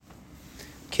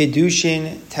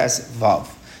Kidushin Tes Vav.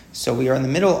 So we are in the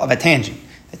middle of a tangent.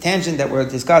 The tangent that we're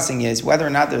discussing is whether or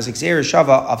not there's a Gzeir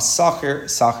Shava of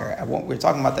Sacher. And what we're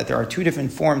talking about that there are two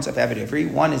different forms of Eved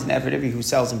Ivri. One is an Eved Ivri who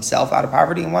sells himself out of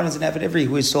poverty, and one is an Eved Ivri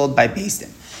who is sold by Beis Din.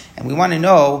 And we want to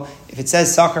know, if it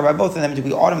says Sacher by both of them, do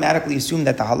we automatically assume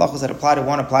that the halachos that apply to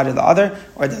one apply to the other,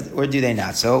 or do they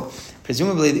not? So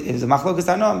presumably it was a machlokas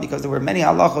tanom because there were many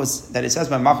halachos that it says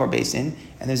by Machor Beis Din,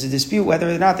 and there's a dispute whether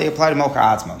or not they apply to Mocher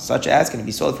Atzmo, such as, can it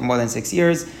be sold for more than 6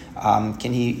 years?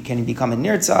 Can he become a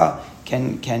nirtza?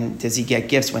 Does he get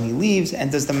gifts when he leaves?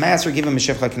 And does the master give him a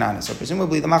shifcha kanana? So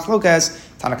presumably the machlokas,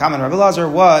 Tanakam and Rabbi Lazar,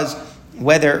 was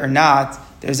whether or not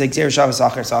there's a Gzeir Shava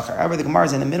Sacher. However, the Gemara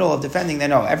is in the middle of defending that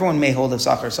no, everyone may hold of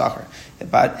Sacher.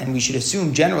 And we should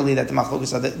assume generally that the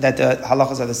machlokas that the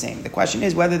halachas are the same. The question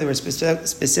is whether there were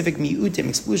specific mi'utim,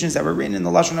 exclusions that were written in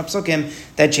the Lashon HaPsukim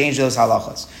that changed those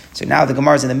halachas. So now the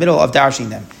Gemara is in the middle of darshing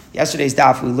them. Yesterday's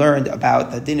daf, we learned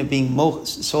about the din of being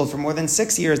sold for more than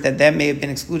 6 years, that may have been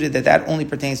excluded, that only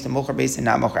pertains to Mocher Beis and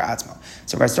not Mocher Atzmo.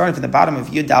 So we're starting from the bottom of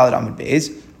Yud Daled Amud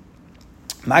Beis.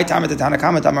 My time at the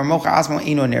Tanakama Tamar Mocher Atzmo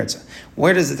Eino Nirtza.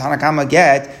 Where does the Tanakama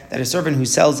get that a servant who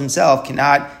sells himself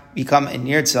cannot become a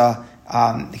Nirtza,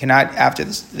 cannot, after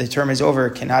the term is over,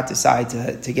 cannot decide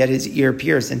to get his ear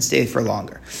pierced and stay for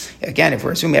longer? Again, if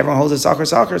we're assuming everyone holds a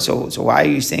Sacher, so why are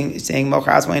you saying Mocher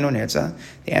Atzmo Eino Nirtza?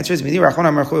 The answer is Midi Rachon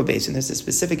HaMerchuv Basin. There's a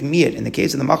specific miyat in the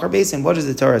case of the Mocher Basin. What does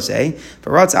the Torah say?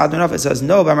 For Ratz Adonov, it says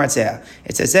no b'martzeh.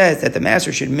 It says that the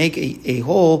master should make a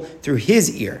hole through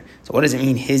his ear. So what does it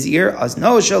mean, his ear?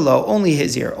 Azno shalo, only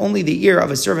his ear. Only the ear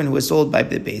of a servant who is sold by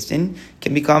the Beis Din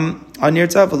can become a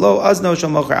nirtza. V'lo azno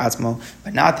shel mocher atzmo,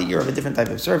 but not the ear of a different type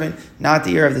of servant, not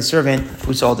the ear of the servant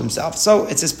who sold himself. So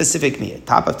it's a specific miyat.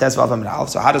 Top of Tes Vav Amud Aleph.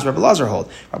 So how does Rabbi Lazar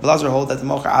hold? Rabbi Lazar hold that the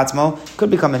mocher atzmo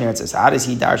could become a nirtza. So how does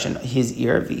he darshan his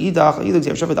ear? V'idach iluk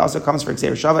Gzeir Shava also comes for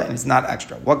Gzeir Shava, and it's not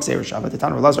extra. What Gzeir Shava? The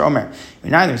Tan Rabbi Lazar Omer.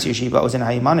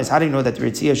 How do you know that the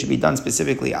ritziyah should be done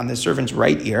specifically on the servant's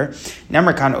right ear?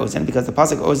 Nemar ozen, because the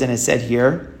pasuk ozen is said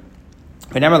here.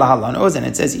 Remember lahalan ozen.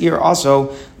 It says ear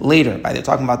also later. By they're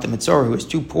talking about the mitzvah who is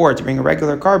too poor to bring a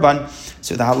regular carbon.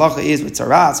 So the halacha is with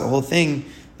tzaras, the whole thing,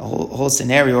 the whole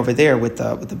scenario over there with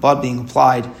the bud being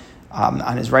applied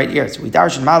on his right ear. So we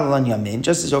darshan malalan yamin,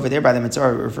 just as over there by the mitzvah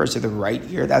it refers to the right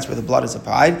ear. That's where the blood is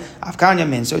applied. Afkan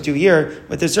yamin. So to here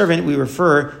with the servant we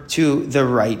refer to the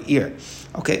right ear.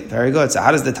 Okay, very good. So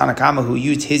how does the Tanakama who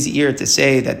used his ear to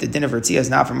say that the din of Ritzia is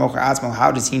not for Mocher Atzmo, how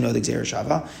does he know the Gzeir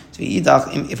Shava? So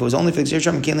if it was only for the Gzeir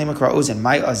Shava, can't name Makra Ozen.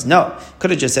 My us, no. Could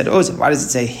have just said Ozen. Why does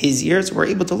it say his ear? So we're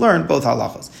able to learn both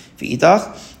halachos.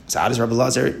 V'idach, so how does Rabbi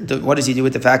Lazar, what does he do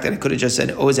with the fact that it could have just said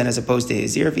Ozen as opposed to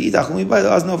his ear?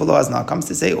 V'idach, comes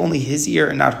to say only his ear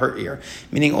and not her ear.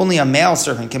 Meaning only a male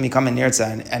servant can become a nirtza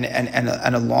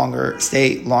and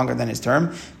stay longer than his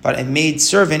term. But a maid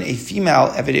servant, a female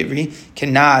Eved Ivri,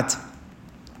 cannot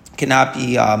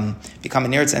become a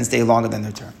nirtza and stay longer than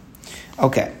their term.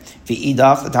 Okay.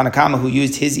 V'idach, the Tanakama who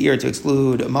used his ear to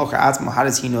exclude Mocher Atzmo, how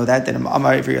does he know that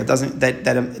Amar Ivri doesn't that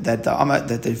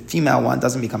the female one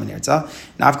doesn't become a nirtza?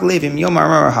 Nafkalevim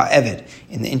Yomar HaEved.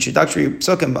 In the introductory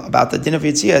psukim about the din of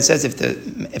Yitzia, it says if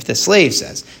the slave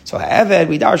says so HaEved,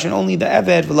 we darshan only the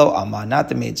Eved below Amma, not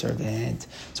the maidservant.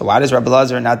 So why does Rabbi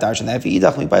Lazar not darshan that?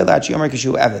 V'idach mibaylat Yomar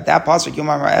Kishu Eved. That pasuk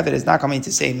Yomar HaEved is not coming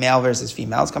to say male versus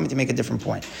female. It's coming to make a different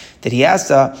point. That he has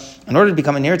to, in order to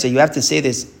become a nirtza, you have to say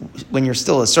this when you're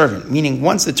still a servant. Meaning,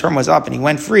 once the term was up and he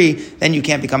went free, then you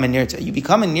can't become a nirtza. You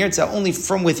become a nirtza only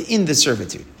from within the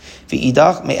servitude.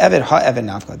 V'idach me'eved ha'eved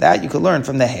nafka. That you could learn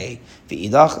from the hay.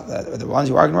 V'idach, the ones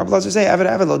who argue Rabbi Lazar say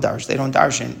eved lo darsh. They don't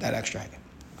darshan that extra.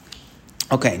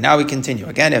 Okay, now we continue.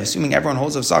 Again, assuming everyone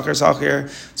holds of Sacher.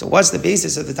 So what's the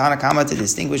basis of the Tanakama to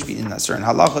distinguish between certain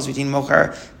halachos between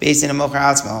Mocher Beis Din and Mocher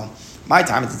Atzmo? My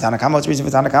time at the Tanakama, what's the reason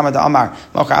for Tanakama to Amar?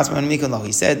 Mocher Atzmo and Mikun.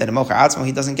 He said that a Mocher Atzmo,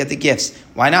 he doesn't get the gifts.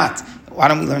 Why not? Why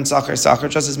don't we learn Sacher?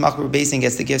 Just as Machur Beis Din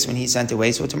gets the gifts when he's sent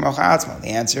away, so to Mocher Atzmo. The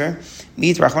answer,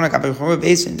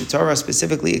 the Torah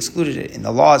specifically excluded it in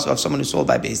the laws of someone who's sold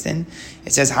by Beis Din.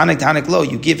 It says, Hanak lo,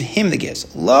 you give him the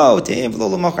gifts. Lo, to him, lo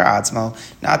Mocher Atzmo,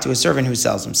 not to a servant who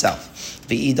sells himself.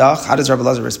 V'idach, how does Rabbi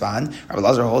Lazar respond? Rabbi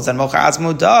Lazar holds that Mocher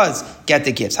Atzmo does get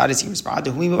the gifts. How does he respond?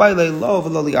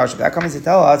 That comes to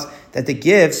tell us that the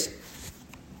gifts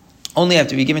only have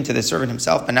to be given to the servant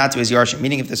himself, but not to his yarshim.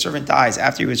 Meaning, if the servant dies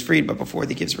after he was freed, but before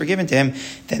the gifts were given to him,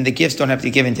 then the gifts don't have to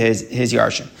be given to his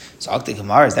yarshim. So, Akti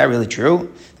Gemara, is that really true?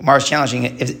 The Gemara is challenging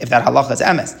if that halacha is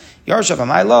emes. Yarshav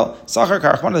amaylo, Sachar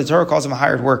Karachman, the Torah calls him a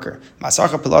hired worker.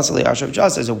 Masachar Pilasali Yarshav,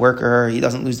 just as a worker, he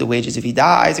doesn't lose the wages. If he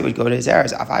dies, it would go to his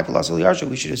heirs. Afai Pilasali Yarshav,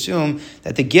 we should assume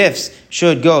that the gifts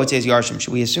should go to his yarshim.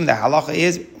 Should we assume that halacha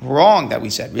is wrong that we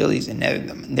said? Really,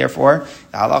 and therefore,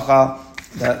 the halacha,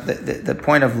 the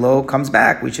point of lo comes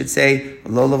back. We should say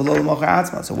lo mocher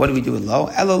atzma. So what do we do with lo?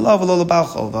 Elo lo v'lo bal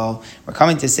chovo. We're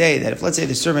coming to say that if, let's say,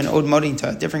 the servant owed money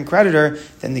to a different creditor,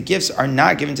 then the gifts are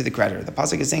not given to the creditor. The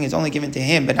pasuk is saying it's only given to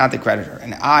him, but not the creditor.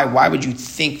 And why would you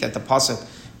think that the pasuk?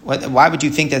 Why would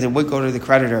you think that it would go to the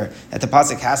creditor? That the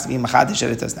pasuk has to be machadish that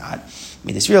it does not.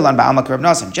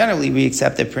 Generally, we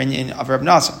accept the opinion of Reb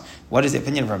Nassan. What is the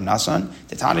opinion of Reb Nassan?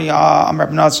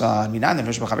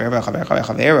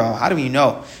 How do we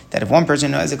know that if one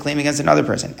person has a claim against another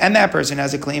person, and that person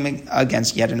has a claim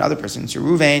against yet another person, so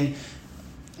Reuven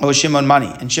owes Shimon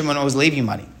money, and Shimon owes Levi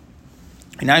money.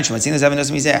 How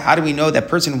do we know that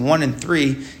person 1 and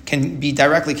 3 can be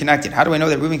directly connected? How do I know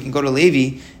that Reuven can go to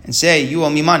Levi and say, you owe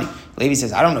me money? Levi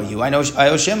says, I don't know you, I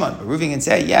owe Shimon. But Reuven can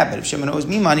say, yeah, but if Shimon owes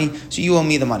me money, so you owe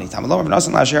me the money. You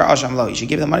should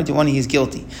give the money to one he is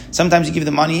guilty. Sometimes you give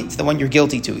the money to the one you're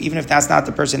guilty to, even if that's not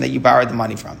the person that you borrowed the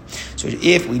money from. So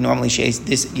if we normally say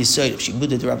this Yisod of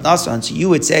Shibud to Rav Nassan, so you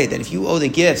would say that if you owe the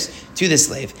gifts to the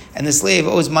slave, and the slave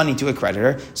owes money to a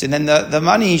creditor, so then the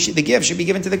money, the gift should be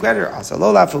given to the creditor. Also,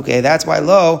 lo lafuke, that's why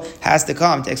lo has to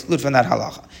come to exclude from that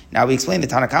halacha. Now we explained that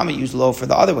Tanakama used lo for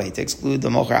the other way, to exclude the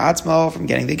mocher atzmo from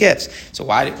getting the gifts. So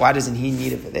why doesn't he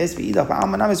need it for this? He never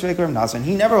holds like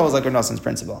Rav Nassan's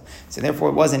principle. So therefore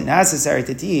it wasn't necessary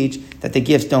to teach that the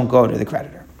gifts don't go to the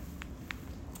creditor.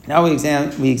 Now we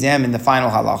examine the final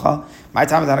halacha. My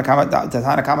time the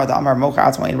Tanakama da Amar mocher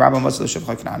atzmo in Rabba Mosel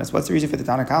Shivcha Kananis. What's the reason for the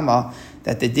Tanakama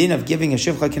that the din of giving a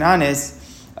Shivcha Kananis,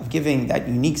 of giving that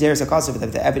unique Zeres HaKasav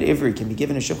that the Eved Ivri can be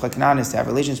given a Shivcha Kananis to have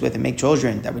relations with and make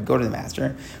children that would go to the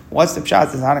master? What's the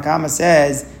pshat? The Tanakama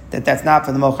says that that's not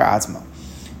for the mocher atzmo.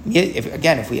 If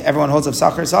everyone holds of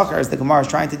Sachar, as the Gemara is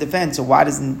trying to defend, so why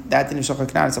doesn't that din of Shivcha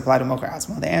Kananis apply to mocher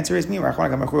atzmo? The answer is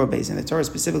the Torah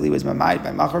specifically was mamayid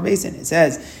by machar basin. It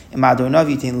says, the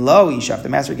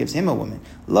master gives him a woman.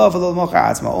 Lo v'lo mocher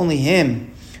atzmo, only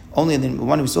him. Only the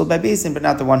one who sold by basin, but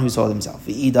not the one who sold himself.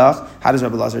 V'idach, how does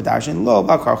Rabbi Lazar darshan? Lo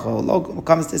b'karcho. Lo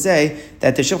comes to say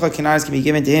that the shivcha kananis can be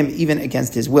given to him even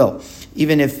against his will.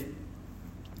 Even if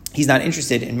he's not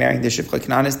interested in marrying the shivcha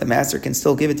kananis, the master can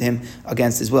still give it to him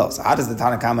against his will. So how does the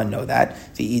Tanakama know that?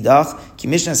 V'idach, ki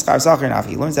mishna schar sacher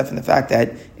nafi. He learns that from the fact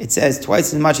that it says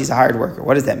twice as much he's a hired worker.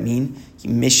 What does that mean?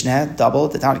 Mishnah, double,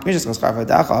 the Tanakh Mishnah,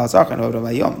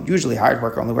 usually hired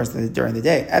worker only works during the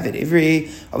day. Eved Ivri,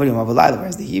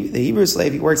 whereas the Hebrew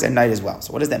slave, he works at night as well.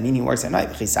 So what does that mean he works at night?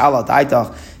 Does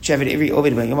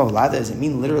it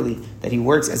mean literally that he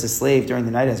works as a slave during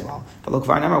the night as well? But look,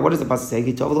 what does the pasuk say?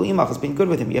 It's been good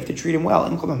with him. You have to treat him well.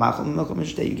 You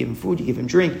give him food, you give him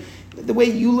drink. The way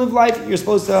you live life, you're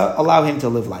supposed to allow him to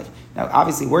live life. Now,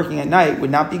 obviously, working at night would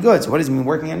not be good. So what does it mean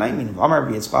working at night? The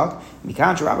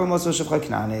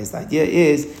idea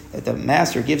is that the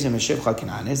master gives him a shivcha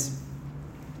kananis,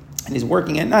 and his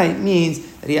working at night means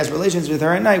that he has relations with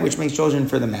her at night, which makes children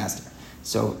for the master.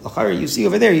 So, you see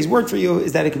over there, he's worked for you,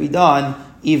 is that it can be done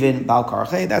even bal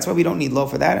karche. That's why we don't need lo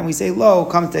for that, and we say lo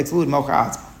comes to exclude mocher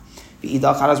atzma.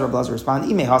 How does Rabbi Lazar respond?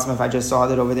 If I just saw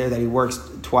that over there that he works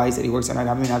twice, that he works at night,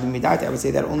 I would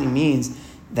say that only means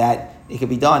that it could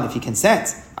be done if he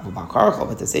consents.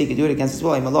 But to say he could do it against his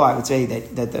will, I would say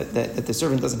that the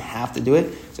servant doesn't have to do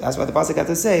it. So that's why the pasuk got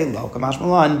to say lo kamash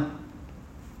malan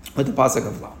with the pasuk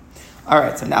of lo. All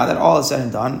right. So now that all is said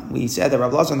and done, we said that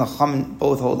Rabbi Lazar and the Chachamim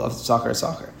both hold of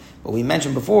sachar. But we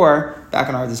mentioned before, back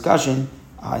in our discussion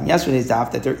in yesterday's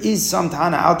daf, that there is some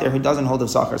Tana out there who doesn't hold of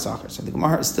sachar. So the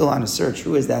Gemara is still on a search.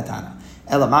 Who is that Tana?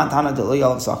 Elaman Tana de lo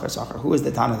yalav sachar. Who is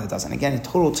the Tana that doesn't? Again, a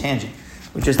total tangent.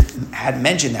 We just had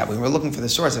mentioned that we were looking for the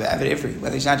source of Eved Ivri,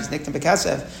 whether he's not just Nikna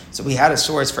B'Kasef. So we had a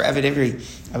source for Eved Ivri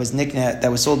that was Nikna, that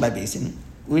was sold by Basin.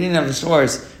 We didn't have a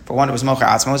source for one that was Mocher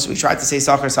Atzmo, so we tried to say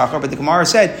Sachar, but the Gemara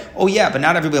said, oh yeah, but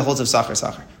not everybody holds of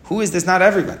Sachar. Who is this not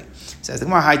everybody? Says the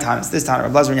Gemara, hi Tanis, this Tana,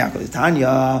 Rabbi Lazar and Yaakov,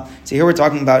 Tanya. So here we're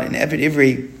talking about an Eved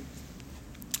Ivri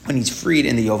when he's freed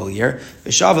in the Yovel year.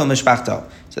 V'shava mishpachto.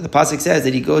 So the pasuk says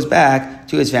that he goes back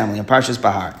to his family in Parshas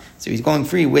Bahar. So he's going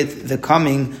free with the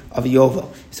coming of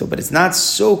Yovel. So, but it's not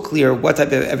so clear what type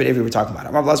of Eved Ivri we're talking about.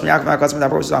 Even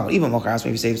Mochar Atzmo,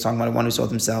 if you say he's talking about one who sold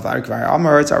himself,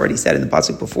 it's already said in the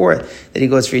pasuk before that he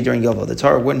goes free during Yovel. The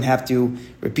Torah wouldn't have to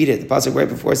repeat it. The pasuk right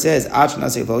before says,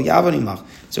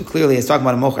 so clearly it's talking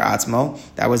about a Mochar Atzmo.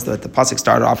 That was the pasuk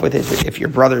started off with. If your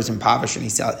brother is impoverished and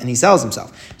he sells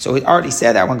himself. So it already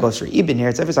said that one goes free. Ibn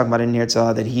Nirtza, if he's talking about a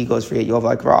Nirtza, that he goes free at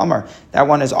Yovel Kvar Amar, that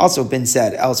one has also been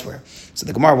said elsewhere. So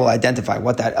the Gemara will identify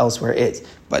what that elsewhere is.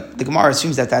 But the Gemara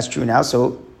assumes that that's true now,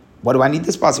 so what do I need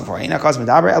this pasuk for? It's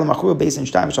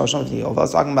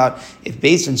talking about if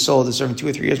Basin sold a servant 2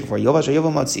 or 3 years before,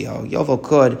 Yovel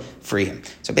could free him.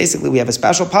 So basically we have a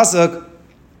special pasuk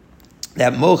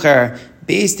that Mocher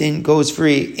Basin goes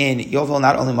free in Yovel,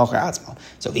 not only Mocher Atzmo.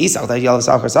 So if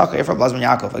Blazman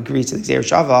Yaakov agrees to the Xer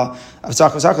Shava of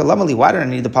Sachar, why do I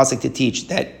need the pasuk to teach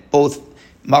that both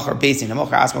Machar Basin and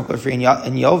Mochar Atzmo go free in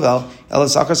Yovel,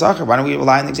 why don't we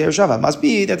rely on the Xer Shava? It must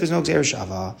be that there's no Xer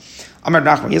Shava. Amar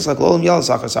Nachman Yitzchak Lolam Yel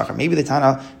Sachar Sachar. Maybe the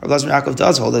Tana of Blazman Yaakov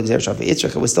does hold the Xer Shava.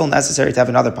 Yitzchak, it was still necessary to have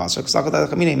another pasuk. Sachar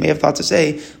Chamine may have thought to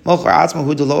say Mochar Atzmo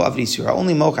who delo Avdi Surah.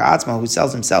 Only Mochar Atzmo who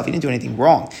sells himself. He didn't do anything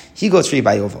wrong. He goes free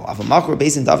by Yovel. Of a Machar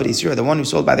Basin Davdi Surah, the one who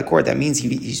sold by the court, that means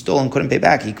he stole and couldn't pay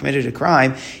back. He committed a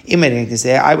crime. I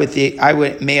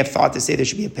may have thought to say there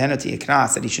should be a penalty, a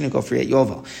knas, that he shouldn't go free at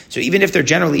Yovel. So even if there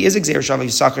generally is a Xer Shava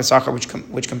Sachar Sachar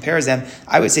which compares them,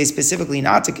 I would say specifically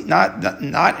not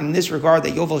in this regard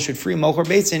that Yovel should free Mochar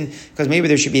Basin, because maybe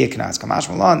there should be a knas. Kamash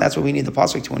Malan, that's what we need the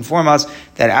pasuk to inform us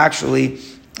that actually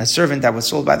a servant that was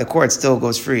sold by the court still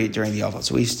goes free during the Yovel.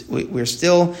 So we're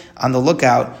still on the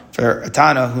lookout for a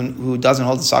Tana who doesn't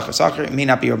hold the Sachar. It may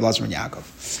not be your Blazman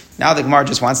Yaakov. Now the Gemara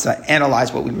just wants to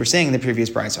analyze what we were saying in the previous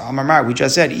price. So Amar, we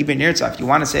just said Ibn Nirtza. If you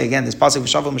want to say again this pasuk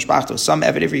v'shavel mishpachto, some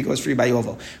Eved Ivri goes free by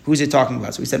Yovel. Who's it talking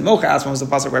about? So we said Mocha Asma was the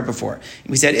pasuk right before. And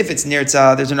we said if it's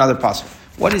Nirtza, there's another pasuk.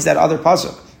 What is that other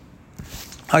pasuk?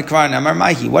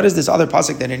 What is this other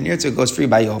pasuk that in Nirtza goes free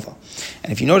by Yovel?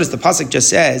 And if you notice, the pasuk just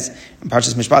says in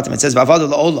Parshas Mishpatim, it says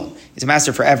Vavadu la'olam. It's a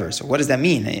master forever. So what does that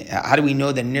mean? How do we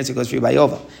know that Nirtza goes free by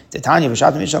Yovel? The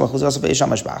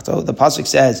pasuk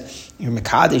says you're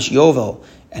mekadesh Yovel,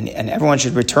 and everyone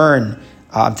should return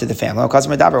to the family.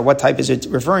 What type is it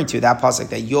referring to? That pasuk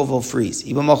that Yovel frees.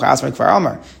 Even Mocha Asma Kvar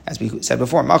Amar, as we said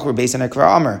before, Machur based on a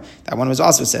Kvar Amar. That one was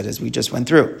also said as we just went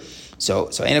through. So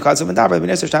the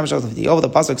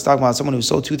pasuk is talking about someone who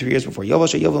sold 2-3 years before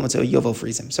Yovel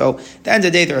frees him. So at the end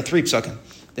of the day, there are 3 psukim.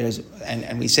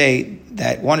 And we say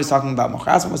that one is talking about Mochar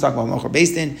Atzma, one is talking about Mochar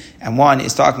Beistin, and one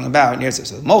is talking about Nirtza.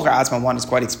 So the Mochar Atzma one is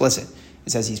quite explicit.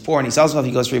 It says he's poor and he sells himself,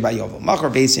 he goes free by Yovel. Mochar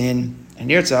Beistin and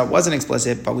Nirtza wasn't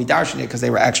explicit, but we darshan it because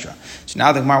they were extra. So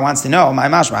now the Gemara wants to know, my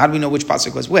mashma, how do we know which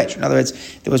pasuk was which? In other words,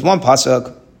 there was one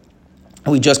pasuk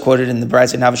we just quoted in the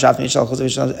Brayz,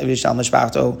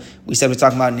 we said we're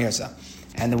talking about Nirtza.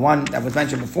 And the one that was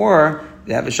mentioned before,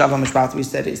 the V'shav Mishpachto, we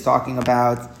said is talking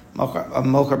about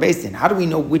Mochar Beistin. How do we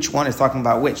know which one is talking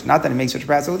about which? Not that it makes such a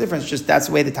practical difference, just that's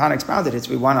the way the Tana expounded it,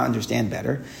 so we want to understand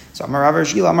better. So Amar Rav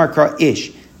Shila Amar Kra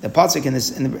Ish. The pasuk in the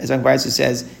Zang Brayz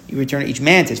says you return each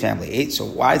man to his family. So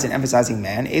why is it emphasizing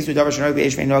man? What is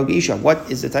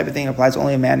the type of thing that applies to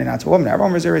only a man and not to a woman?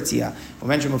 We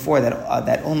mentioned before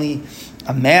that only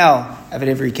a male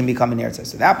Eved Ivri can become a Nirtza.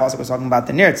 So that pasuk was talking about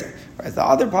the Nirtza. Whereas the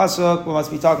other pasuk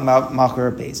must be talking about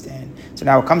Machur Beistin. So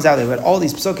now it comes out that all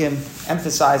these psukim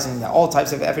emphasizing that all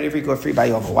types of Eved Ivri go free by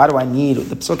Yovel. Why do I need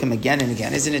the psukim again and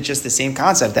again? Isn't it just the same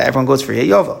concept that everyone goes free at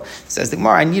Yovel? Says the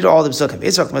Gemara, I need all the psukim.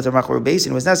 Machur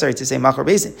Beistin was necessary to say Machur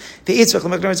Beistin. The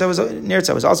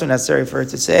Nirtza was also necessary for it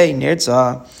to say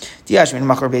Nirtza.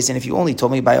 Machur Beistin. If you only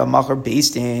told me by a Machur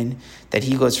Beistin that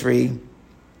he goes free,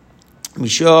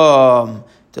 Mishom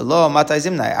Delo Matai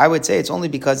Zimnai, I would say it's only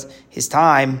because his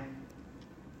time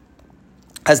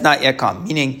has not yet come.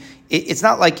 Meaning, it's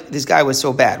not like this guy was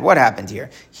so bad. What happened here?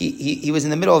 He was in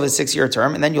the middle of his 6-year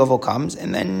term, and then Yovel comes,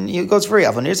 and then he goes free.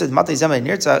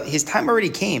 His time already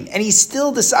came, and he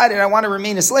still decided, I want to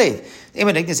remain a slave. I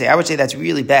would say that's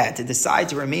really bad. To decide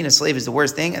to remain a slave is the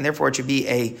worst thing, and therefore it should be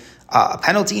a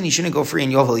penalty, and he shouldn't go free in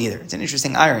Yovel either. It's an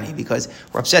interesting irony, because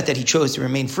we're upset that he chose to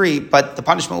remain free, but the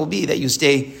punishment will be that you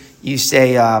stay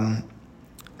a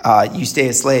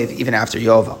slave even after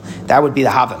Yovel. That would be the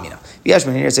Havamina.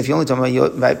 If you only told me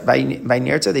by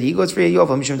Nirtza that he goes free at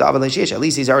Yovel, at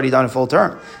least he's already done a full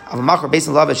term. Someone who's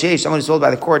sold by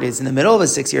the court is in the middle of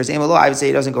his 6 years, I would say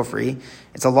he doesn't go free.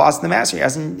 It's a loss in the master. He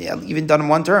hasn't even done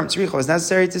 1 term. It's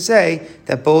necessary to say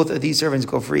that both of these servants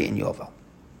go free in Yovel.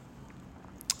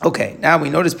 Okay, now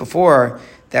we noticed before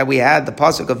that we had the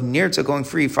pasuk of Nirtza going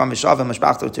free from Mishava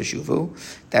Mashbachto to Shuvu,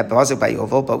 that pasuk by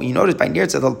Yovel. But when you notice by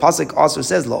Nirtza, the pasuk also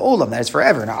says La'olam, that is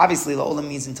forever. Now, obviously, La'olam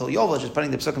means until Yovel, just putting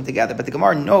the pasukim together. But the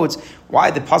Gemara notes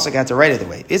why the pasuk had to write it the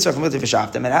way. It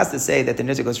has to say that the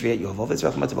Nirtza goes free at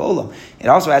Yovel. It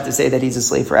also had to say that he's a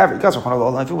slave forever. If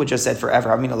it would just said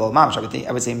forever, I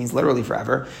would say it means literally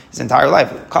forever, his entire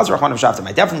life.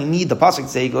 I definitely need the pasuk to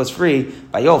say he goes free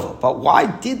by Yovel. But why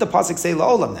did the pasuk say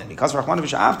La'olam then? Because I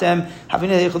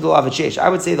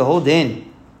would say the whole din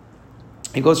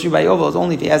he goes free by Yovel is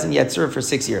only if he hasn't yet served for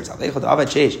 6 years.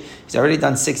 He's already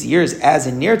done 6 years as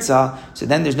a Nirtza, so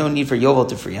then there's no need for Yovel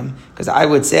to free him, because I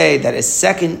would say that a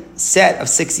second set of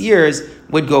 6 years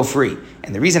would go free.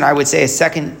 And the reason I would say a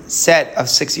second set of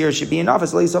 6 years should be enough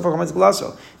is the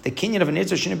kinyan of a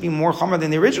Nirtza shouldn't be more chomer than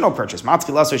the original purchase.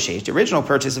 The original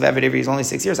purchase of Eved Ivri is only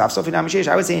 6 years. I would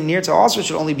say a Nirtza also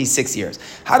should only be 6 years.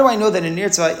 How do I know that a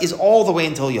Nirtza is all the way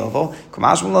until Yovel?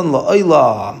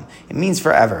 It means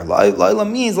forever.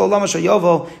 La'olam means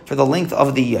Yovel for the length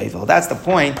of the Yovel. That's the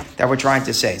point that we're trying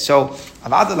to say. So,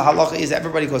 Avad halacha is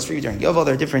everybody goes free during Yovel.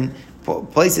 There are different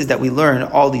places that we learn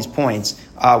all these points,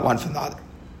 one from the other.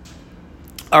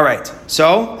 All right,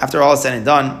 so after all is said and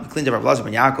done, we cleaned up Rabbi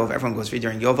ben Yaakov, everyone goes free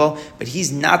during Yovel, but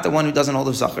he's not the one who doesn't hold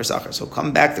of Sachar. So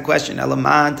come back to the question,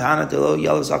 Elaman, Tana, Tilo,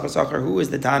 Yellow, Sachar. Who is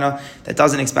the Tana that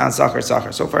doesn't expound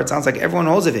Sachar? So far it sounds like everyone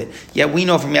holds of it. Yet we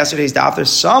know from yesterday's daf there's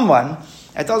someone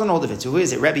that doesn't hold of it. So who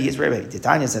is it? Rebbe is Rebbe.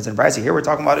 Titania says in Brisa, here we're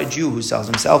talking about a Jew who sells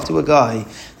himself to a guy.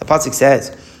 The pasuk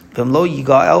says, and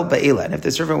if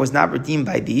the servant was not redeemed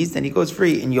by these, then he goes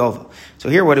free in Yovel. So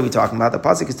here, what are we talking about? The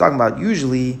pasuk is talking about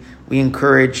usually we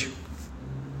encourage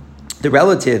the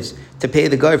relatives to pay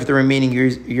the guy for the remaining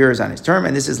years on his term,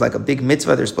 and this is like a big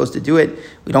mitzvah. They're supposed to do it.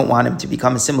 We don't want him to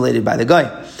become assimilated by the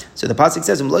guy. So the pasuk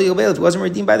says, if he wasn't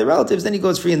redeemed by the relatives, then he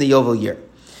goes free in the Yovel year.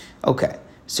 Okay.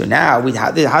 So now,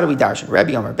 how do we darshan?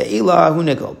 Rabbi Omer, be'ila hu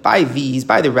nigel. By these,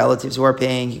 by the relatives who are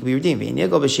paying, he can be redeemed.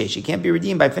 Be'nigel b'sheish. He can't be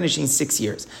redeemed by finishing 6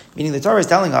 years. Meaning the Torah is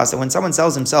telling us that when someone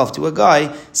sells himself to a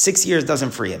guy, 6 years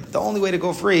doesn't free him. The only way to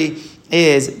go free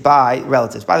is by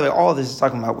relatives. By the way, all of this is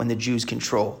talking about when the Jews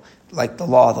control, like the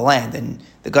law of the land, and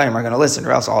the Goyim are going to listen,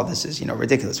 or else all this is,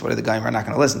 ridiculous. What are the Goyim are not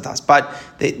going to listen to us? But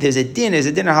there's a din of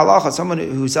halacha. Someone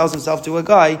who sells himself to a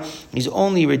guy, he's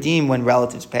only redeemed when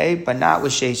relatives pay, but not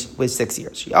with 6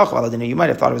 years. You might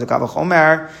have thought it was a kavach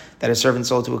chomer that a servant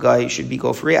sold to a guy should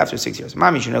go free after 6 years.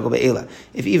 Mami should go be'ela.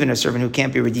 If even a servant who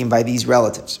can't be redeemed by these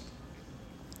relatives,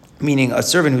 meaning a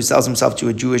servant who sells himself to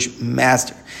a Jewish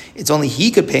master, it's only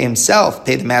he could pay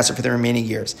the master for the remaining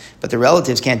years, but the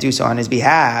relatives can't do so on his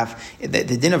behalf. The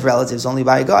din of relatives is only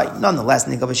by a guy. Nonetheless,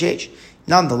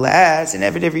 an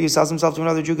Eved Ivri who sells himself to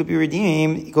another Jew could be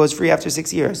redeemed. He goes free after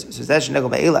 6 years. So that's Shenegel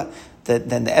Ba'ela.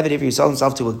 Then the Eved Ivri who sells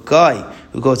himself to a guy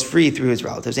who goes free through his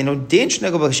relatives. They know din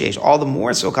Shenegel B'Sheish. All the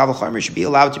more so, Kavach Chomer should be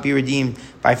allowed to be redeemed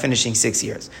by finishing 6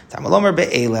 years. Tamalomer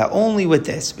Ba'ela, only with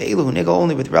this. Ba'ela who nigel,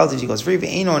 only with relatives he goes free.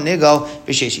 Ve'eno nigel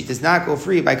B'Sheish. He does not go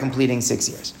free by completing 6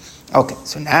 years. Okay,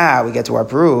 so now we get to our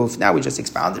proof. Now we just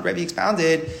expounded, Rebbe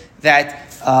expounded that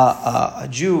a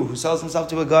Jew who sells himself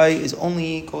to a guy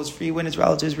only goes free when his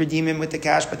relatives redeem him with the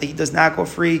cash, but he does not go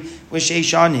free with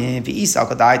sheishanim.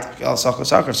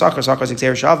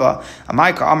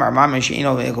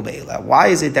 Why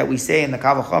is it that we say in the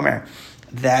Kavach Chomer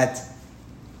that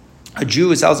a Jew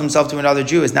who sells himself to another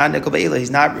Jew is not Nikol Be'ela?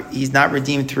 He's not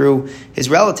redeemed through his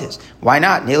relatives. Why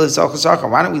not? Why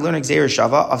don't we learn Xer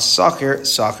Shava of Sachir?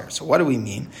 So what do we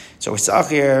mean? So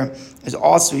Sachir is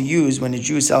also used when a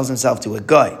Jew sells himself to a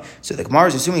guy. So the Gemara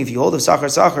is assuming if you hold of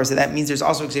Sachir, so that means there's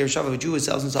also Xer Shava of a Jew who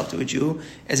sells himself to a Jew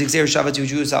as Xer Shava to a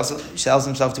Jew who sells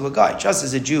himself to a guy. Just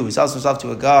as a Jew who sells himself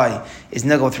to a guy is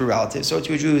Nikol through relatives, so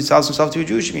to a Jew who sells himself to a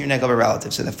Jew should be Nikol by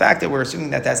relatives. So the fact that we're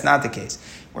assuming that that's not the case,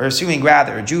 we're assuming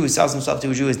rather a Jew who sells himself to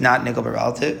a Jew is not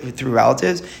Nikol through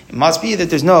relatives, it must be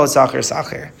that there's no Sachir.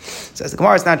 Says the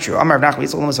Gemara, it's not true. Amar Rav Nachman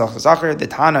Sachir. The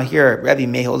Tana here, Rebbe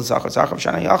may hold a Sachir.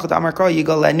 Shana Yachad Amar Kol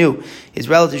Yigal Lenu. His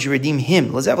relatives should redeem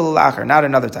him. Lazevel Lacher, not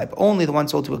another type. Only the one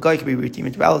sold to a guy can be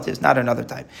redeemed to relatives, not another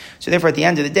type. So therefore, at the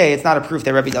end of the day, it's not a proof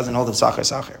that Rebbe doesn't hold of Sachir.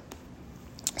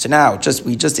 So now,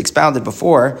 we just expounded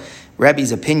before,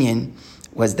 Rebbe's opinion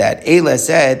was that Eila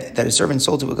said that a servant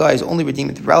sold to a guy is only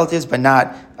redeemed to relatives, but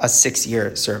not a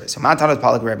 6-year service. So Matan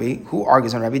Palik Rebbe, who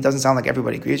argues on Rebbe, doesn't sound like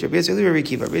everybody agrees. Rebbe Yisrael, Rebbe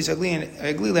Kiva, Rebbe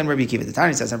Yisrael, and Rebbe Kiva. The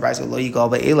Tanya says in Brisa, Lo Yigal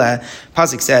Ba'ela.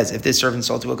 Pasuk says, if this servant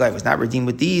sold to a guy was not redeemed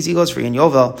with these, he goes free in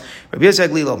Yovel. Rebbe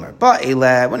Yisrael Lomer. But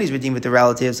when he's redeemed with the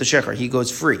relatives, the shecher, he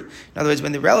goes free. In other words,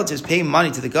 when the relatives pay money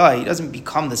to the guy, he doesn't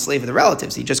become the slave of the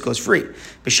relatives. He just goes free.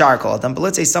 Bishar called them. But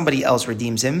let's say somebody else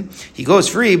redeems him. He goes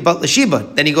free, but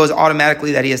Lashiba. Then he goes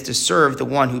automatically that he has to serve the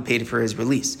one who paid for his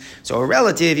release. So a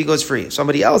relative, he goes free. If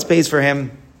somebody else pays for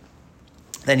him,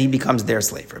 then he becomes their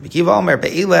slave. If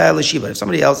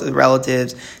somebody else is the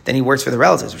relatives, then he works for the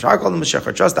relatives.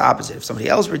 Just the opposite. If somebody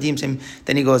else redeems him,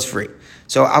 then he goes free.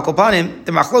 So Al Kopanim,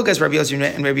 the Machlokas Rabbi Yossi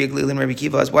and Rabbi Yeglil and Rabbi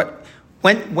Kiva is what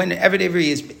when Eved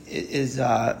Ivri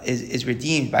is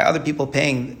redeemed by other people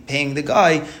paying the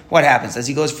guy, what happens? Does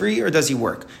he goes free or does he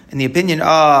work? In the opinion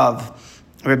of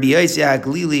Rabbi Yossi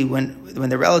Glili, when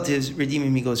the relatives redeem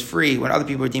him, he goes free. When other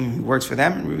people redeem him, he works for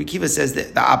them. And Rabbi Kiva says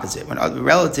the opposite. When other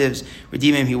relatives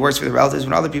redeem him, he works for the relatives.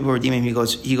 When other people redeem him, he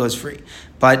goes free.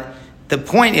 But the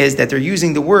point is that they're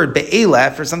using the word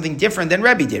be'ela for something different than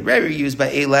Rebbe did. Rebbe used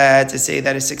be'ela to say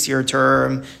that a 6-year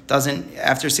term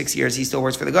after 6 years, he still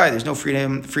works for the guy. There's no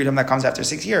freedom that comes after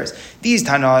 6 years. These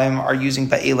Tanaim are using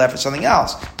be'ela for something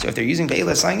else. So if they're using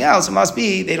be'ela for something else, it must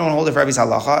be they don't hold it for Rebbe's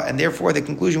halacha, and therefore the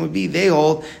conclusion would be they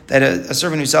hold that a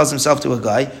servant who sells himself to a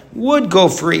guy would go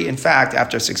free, in fact,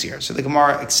 after 6 years. So the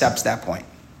Gemara accepts that point.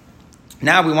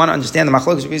 Now we want to understand the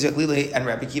Machlokas Rabbi Yisrael and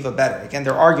Rabbi Kiva better. Again,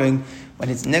 they're arguing when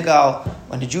it's nigal,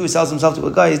 when the Jew sells himself to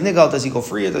a guy, is nigal, does he go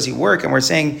free or does he work? And we're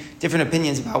saying different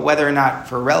opinions about whether or not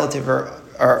for a relative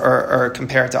or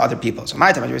compared to other people. So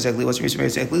my time, what did the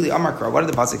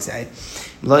pasuk say?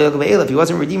 If he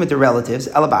wasn't redeemed with the relatives,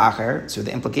 so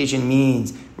the implication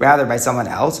means rather by someone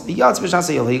else, he goes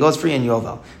free in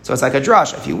Yovel. So it's like a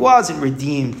drush. If he wasn't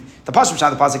redeemed, the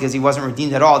pasuk is he wasn't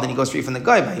redeemed at all, then he goes free from the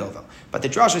guy by Yovel. But the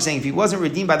drush is saying if he wasn't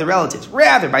redeemed by the relatives,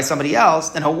 rather by somebody else,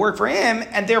 then he'll work for him,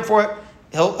 and therefore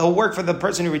he'll work for the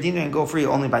person who redeemed him and go free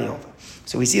only by Yovel.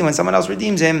 So we see when someone else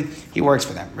redeems him, he works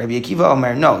for them. Rabbi Akiva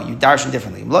Omer, no, you darshan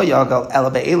differently.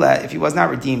 If he was not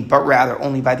redeemed, but rather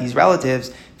only by these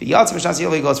relatives, he goes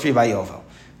free by Yovel.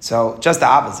 So just the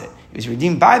opposite. He was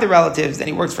redeemed by the relatives, then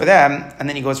he works for them, and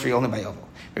then he goes free only by Yovel.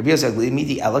 Rabbi Yosef,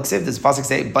 does the pasuk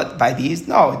say, but by these?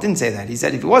 No, it didn't say that. He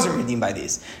said if he wasn't redeemed by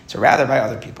these, so rather by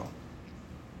other people.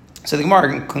 So the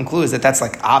Gemara concludes that that's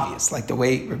like obvious, like the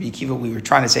way Rabbi Akiva, we were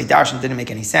trying to say darshan didn't make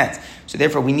any sense. So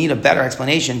therefore we need a better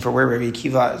explanation for where Rabbi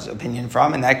Akiva's opinion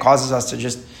from, and that causes us to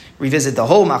just revisit the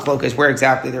whole machlokas, where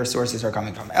exactly their sources are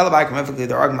coming from. Elabai, comically,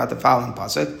 they're arguing about the following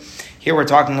pasuk. Here we're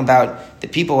talking about the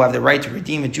people who have the right to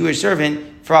redeem a Jewish servant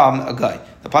from a guy.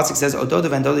 The pasuk says,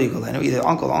 "Ododa and Doda Yikolenu," either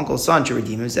uncle, son to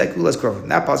redeem him. Zekulas Krovim.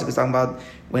 That pasuk is talking about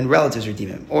when relatives redeem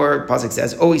him. Or pasuk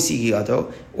says, "Oisigi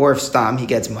Ado," or if Stam he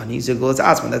gets money. Zekulas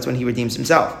Atzman. That's when he redeems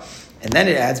himself. And then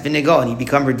it adds Vinigal, and he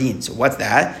become redeemed. So what's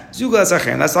that? Zugas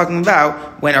Acher. And that's talking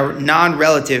about when a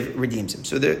non-relative redeems him.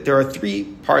 So there are 3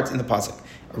 parts in the pasuk: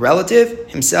 a relative,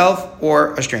 himself,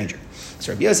 or a stranger.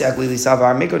 So Rabbi Yosef Aglili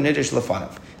Savar Meko Nidish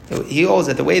Lefanov. He holds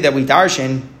that the way that we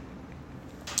darshan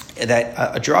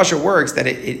that a drasha works, that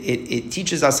it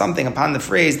teaches us something upon the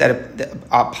phrase that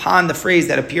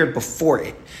appeared before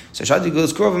it. So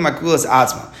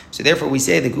therefore we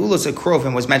say the gulos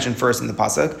akrovim was mentioned first in the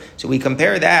pasuk. So we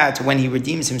compare that to when he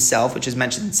redeems himself, which is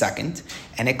mentioned second,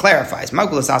 and it clarifies.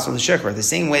 The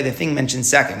same way the thing mentioned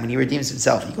second, when he redeems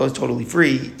himself, he goes totally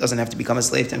free, he doesn't have to become a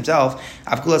slave to himself.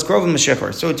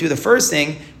 So too the first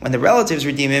thing, when the relatives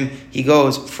redeem him, he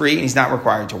goes free and he's not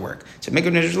required to work. So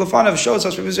Mikra Nidish Lefanov shows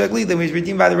us that when he's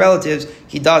redeemed by the relatives,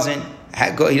 he doesn't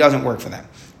work for them.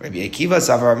 Rabbi Akiva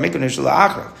Savar Mikunish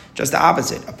La'achrav. Just the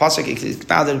opposite. A pasuk is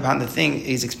expounded upon the thing,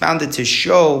 is expounded to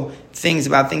show things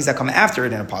about things that come after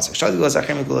it in a pasuk.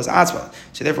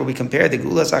 So therefore we compare the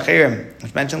Gulas Acherim,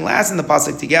 which mentioned last in the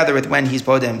pasuk, together with when he's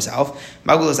poda himself.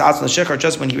 Magulas Atzma L'Shechar,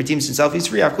 just when he redeems himself, he's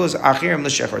free. Gulas Acherim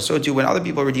L'Shechar. So too, when other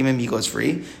people redeem him, he goes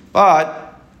free.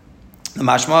 But the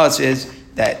mashmas is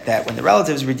that when the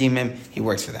relatives redeem him, he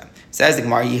works for them. Says the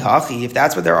Gemara, Yihachi, if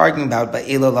that's what they're arguing about,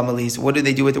 Ba'ela Lamalis, what do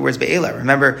they do with the words Ba'ela?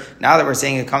 Remember, now that we're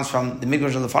saying it comes from the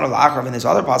Mikdash of the Fun of La'achrav in this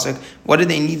other pasuk, what do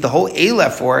they need the whole Ela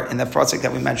for in the pasuk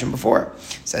that we mentioned before?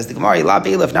 Says the Gemara, La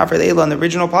Ba'ela, if not for the Ela in the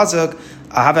original pasuk,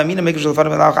 Havamina Mikdash of the Fun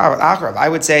of La'achrav. I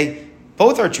would say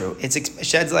both are true. It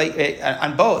sheds light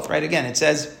on both, right? Again, it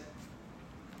says,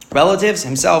 relatives,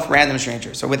 himself, random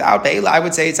stranger. So without Be'ela, I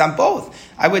would say it's on both.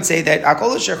 I would say that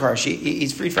Akol Shechar,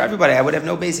 he's freed for everybody. I would have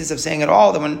no basis of saying at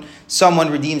all that when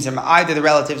someone redeems him, either the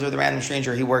relatives or the random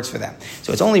stranger, he works for them.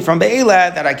 So it's only from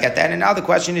Be'ela that I get that. And now the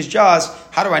question is just,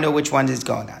 how do I know which one is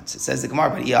going on? So it says the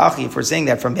Gemara, but if we're saying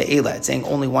that from Be'ela, it's saying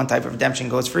only one type of redemption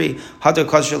goes free. So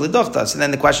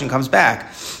then the question comes back.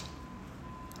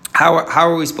 How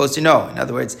are we supposed to know? In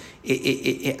other words,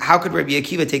 how could Rabbi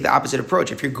Akiva take the opposite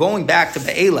approach? If you're going back to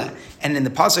Be'ela, and in the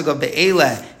pasuk of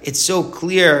Be'ela, it's so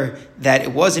clear that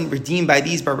it wasn't redeemed by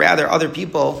these, but rather other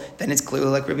people, then it's clearly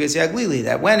like Rabbi Yossi Aglili,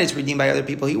 that when it's redeemed by other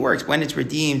people, he works. When it's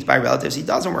redeemed by relatives, he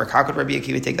doesn't work. How could Rabbi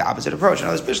Akiva take the opposite approach? In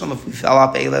other words, if we fell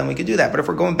off Be'ela, then we could do that. But if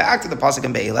we're going back to the pasuk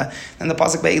in Be'ela, then the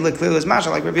pasuk Be'ela clearly is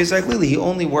Masha, like Rabbi Yossi Aglili. He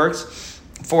only works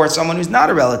for someone who's not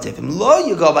a relative.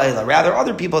 Rather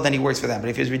other people, then he works for them.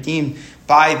 But if he's redeemed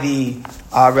by the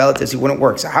relatives, he wouldn't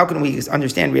work. So how can we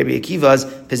understand Rabbi Akiva's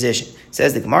position? It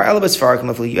says the Gemara,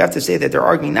 you have to say that they're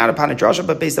arguing not upon a drasha,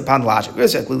 but based upon logic.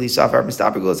 It's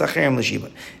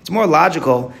more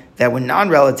logical that when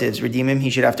non-relatives redeem him, he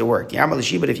should have to work.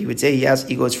 But if you would say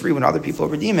he goes free when other people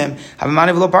redeem him,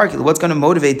 what's going to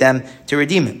motivate them to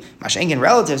redeem him?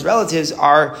 Relatives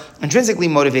are intrinsically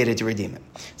motivated to redeem him.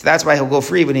 So that's why he'll go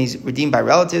free when he's redeemed by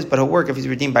relatives, but he'll work if he's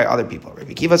redeemed by other people.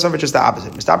 Rabbi Akiva suffered just the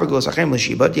opposite.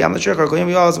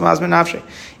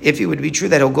 If it would be true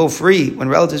that he'll go free when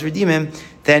relatives redeem him,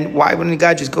 then why wouldn't a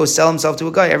guy just go sell himself to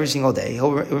a guy every single day?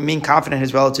 He'll remain confident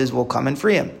his relatives will come and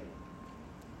free him.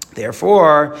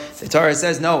 Therefore, the Torah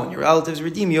says, no, when your relatives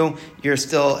redeem you, you're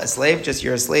still a slave, just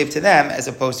you're a slave to them as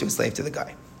opposed to a slave to the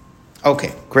guy.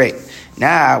 Okay, great.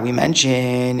 Now, we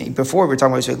mentioned, before we were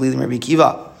talking about Rabbi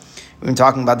Akiva, we've been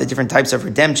talking about the different types of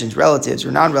redemptions, relatives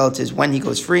or non-relatives, when he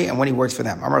goes free and when he works for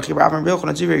them. This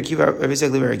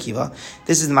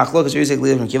is the machlokas.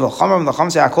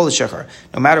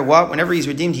 No matter what, whenever he's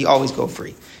redeemed, he always go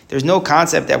free. There's no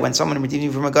concept that when someone redeems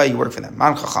you from a guy, you work for them.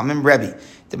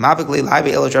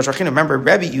 Remember,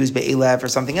 Rebbe used Be'ela for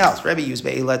something else. Rebbe used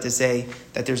Be'ela to say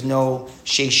that there's no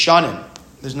sheishanim.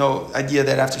 There's no idea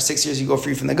that after 6 years you go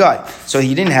free from the guy. So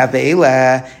he didn't have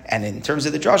Be'ela. And in terms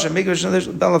of the drasha, the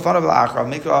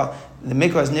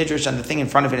mikvah is nidrush on the thing in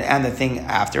front of it and the thing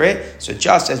after it. So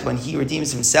just as when he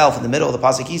redeems himself in the middle of the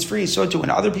pasuk, he's free, so too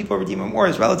when other people redeem him or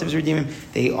his relatives redeem him,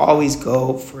 they always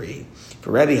go free.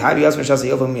 For Rebbe,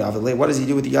 what does he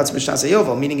do with the Yatz B'Shnas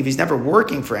Yovel? Meaning if he's never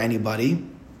working for anybody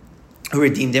who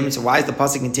redeemed him, so why is the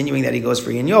pasuk continuing that he goes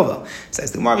free in Yovel?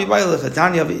 Says the Gemara, if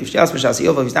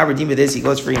he's not redeemed with this, he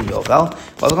goes free in Yovel.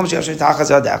 The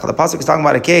pasuk is talking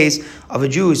about a case of a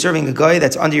Jew who's serving a guy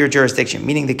that's under your jurisdiction,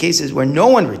 meaning the cases where no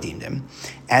one redeemed him,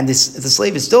 and the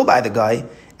slave is still by the guy,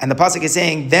 and the pasuk is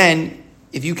saying, then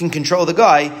if you can control the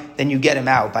guy, then you get him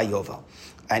out by Yovel.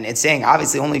 And it's saying,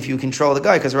 obviously, only if you control the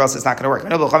guy, because or else it's not going to work.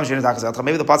 Maybe the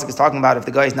pasuk is talking about if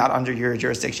the guy is not under your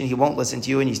jurisdiction, he won't listen to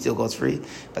you and he still goes free.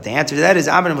 But the answer to that is,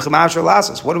 what are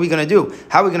we going to do?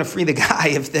 How are we going to free the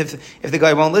guy if the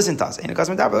guy won't listen to us? The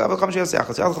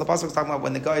pasuk is talking about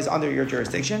when the guy is under your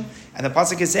jurisdiction, and the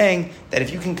pasuk is saying that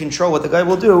if you can control what the guy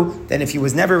will do, then if he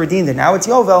was never redeemed and now it's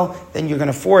Yovel, then you're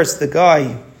going to force the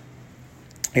guy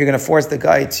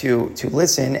to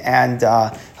listen, and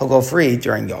he'll go free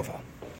during Yovel.